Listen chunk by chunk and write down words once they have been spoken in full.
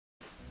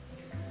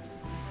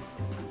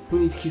Who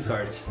needs cue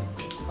cards?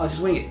 I'll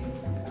just wing it.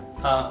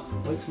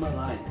 What's my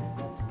line?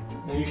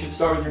 Maybe you should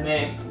start with your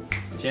name.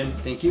 Jim,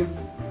 thank you.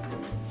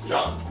 It's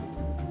John.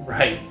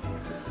 Right.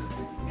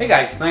 Hey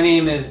guys, my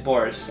name is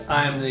Boris.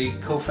 I'm the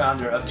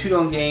co-founder of Two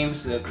Dawn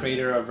Games, the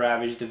creator of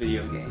Ravaged, the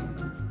video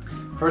game.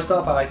 First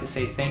off, I'd like to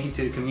say thank you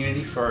to the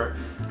community for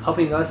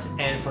helping us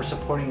and for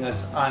supporting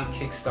us on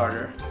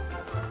Kickstarter.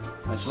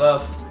 Much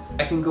love.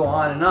 I can go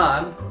on,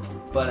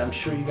 but I'm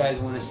sure you guys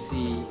want to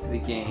see the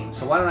game.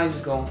 So why don't I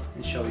just go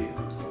and show you.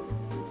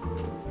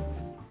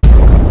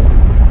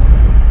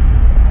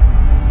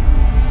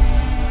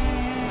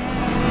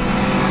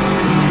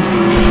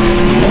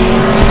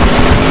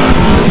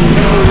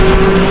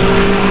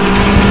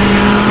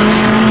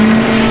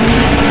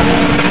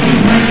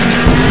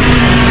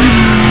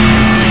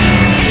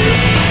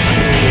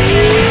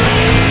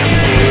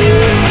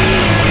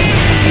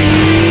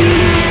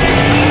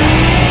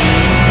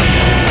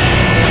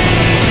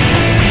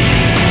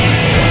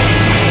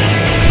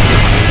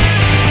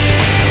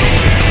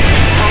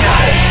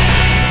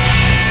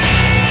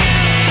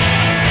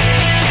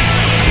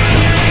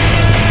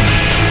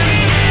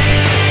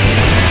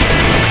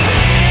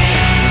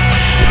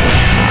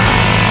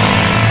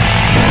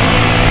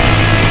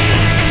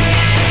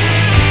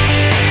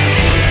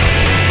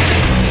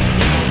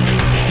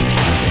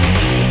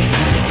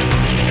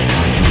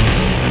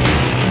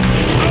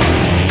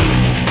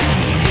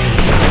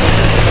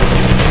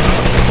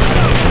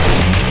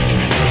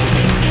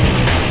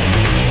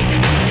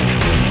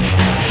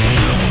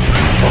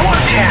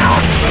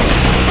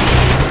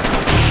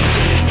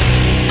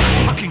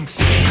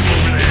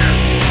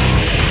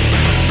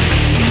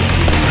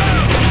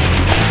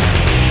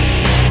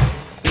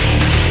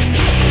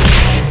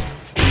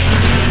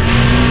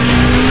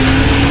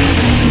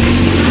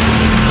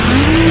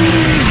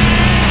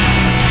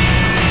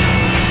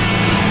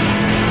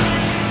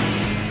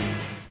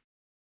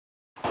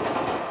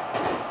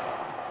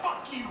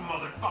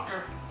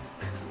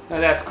 Now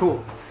that's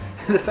cool.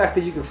 The fact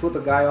that you can flip a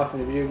guy off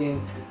in a video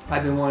game,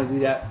 I've been wanting to do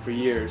that for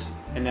years,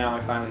 and now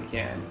I finally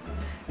can.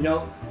 You know,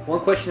 one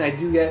question I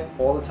do get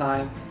all the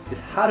time is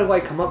how do I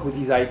come up with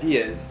these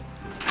ideas?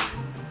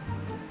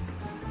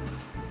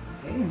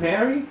 Hey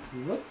Mary,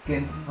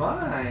 looking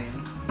fine.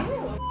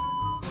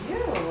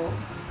 You.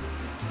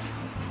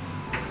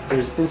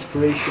 There's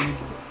inspiration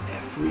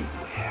everywhere.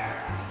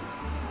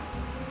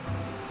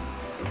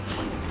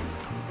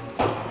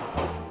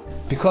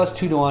 Because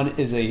Two Dawn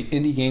is an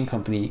indie game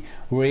company,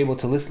 we're able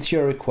to listen to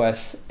your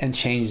requests and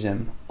change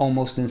them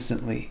almost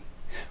instantly.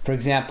 For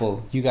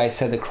example, you guys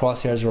said the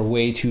crosshairs were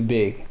way too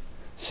big,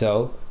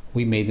 so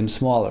we made them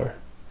smaller.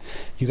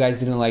 You guys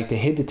didn't like the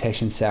hit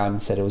detection sound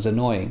and said it was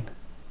annoying,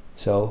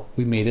 so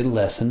we made it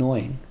less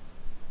annoying.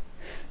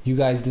 You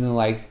guys didn't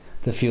like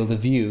the field of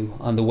view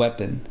on the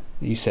weapon.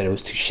 You said it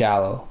was too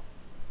shallow.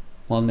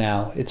 Well,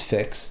 now it's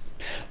fixed.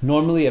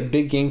 Normally a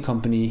big game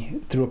company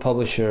through a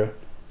publisher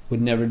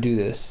would never do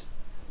this.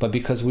 But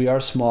because we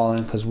are small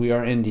and because we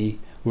are indie,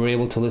 we're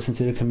able to listen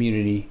to the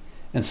community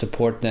and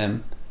support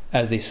them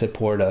as they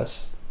support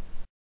us.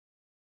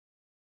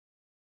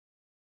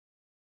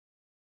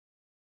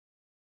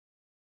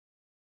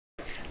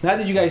 Now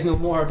that you guys know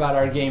more about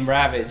our game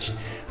Ravaged,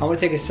 I want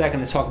to take a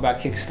second to talk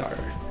about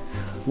Kickstarter.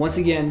 Once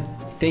again,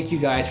 thank you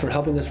guys for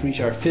helping us reach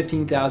our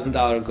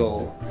 $15,000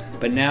 goal.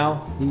 But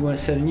now we want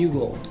to set a new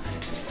goal,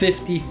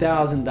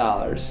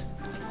 $50,000.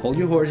 Hold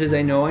your horses,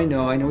 I know what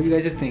you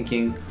guys are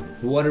thinking.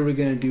 What are we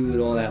going to do with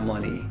all that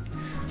money?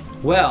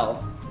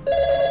 Well...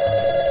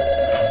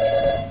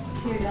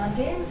 Two Dawn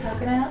Games, how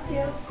can I help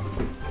you?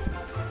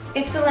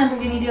 It's a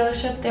Lamborghini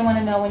dealership. They want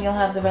to know when you'll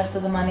have the rest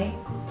of the money.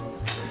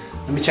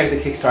 Let me check the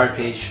Kickstarter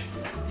page.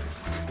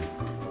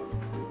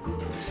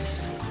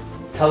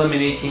 Tell them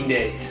in 18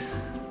 days.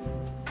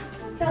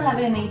 He'll have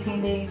it in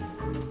 18 days.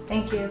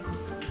 Thank you.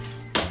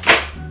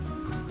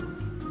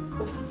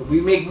 If we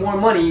make more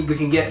money, we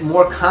can get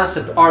more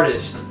concept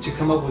artists to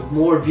come up with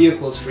more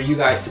vehicles for you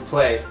guys to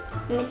play.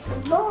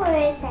 Mr.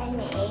 Boris, I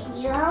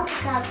made you a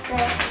helicopter.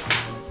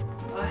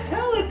 A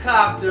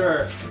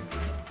helicopter!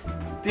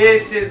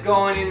 This is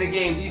going in the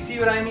game. Do you see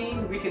what I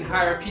mean? We can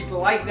hire people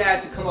like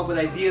that to come up with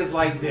ideas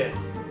like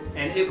this,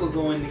 and it will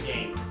go in the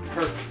game.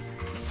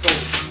 Perfect. So,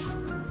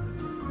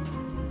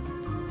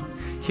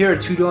 here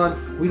at Two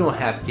Dawn, we don't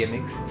have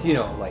gimmicks. You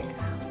know, like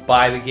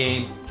buy the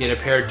game, get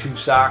a pair of tube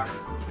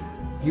socks.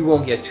 You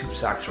won't get tube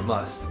socks from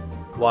us.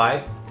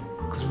 Why?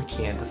 Because we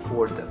can't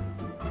afford them.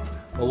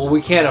 But what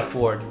we can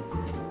afford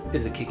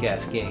is a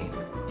kick-ass game,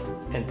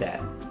 and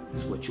that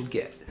is what you'll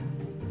get.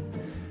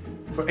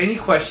 For any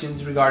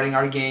questions regarding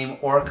our game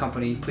or our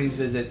company, please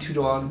visit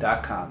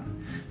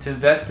twodawn.com. To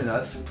invest in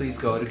us, please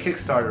go to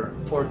Kickstarter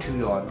or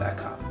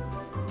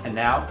twodawn.com. And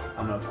now,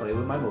 I'm going to play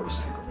with my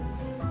motorcycle.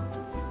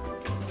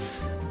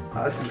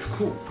 Wow, this looks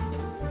cool.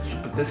 I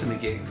should put this in the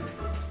game.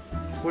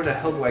 Where the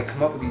hell do I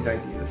come up with these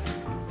ideas?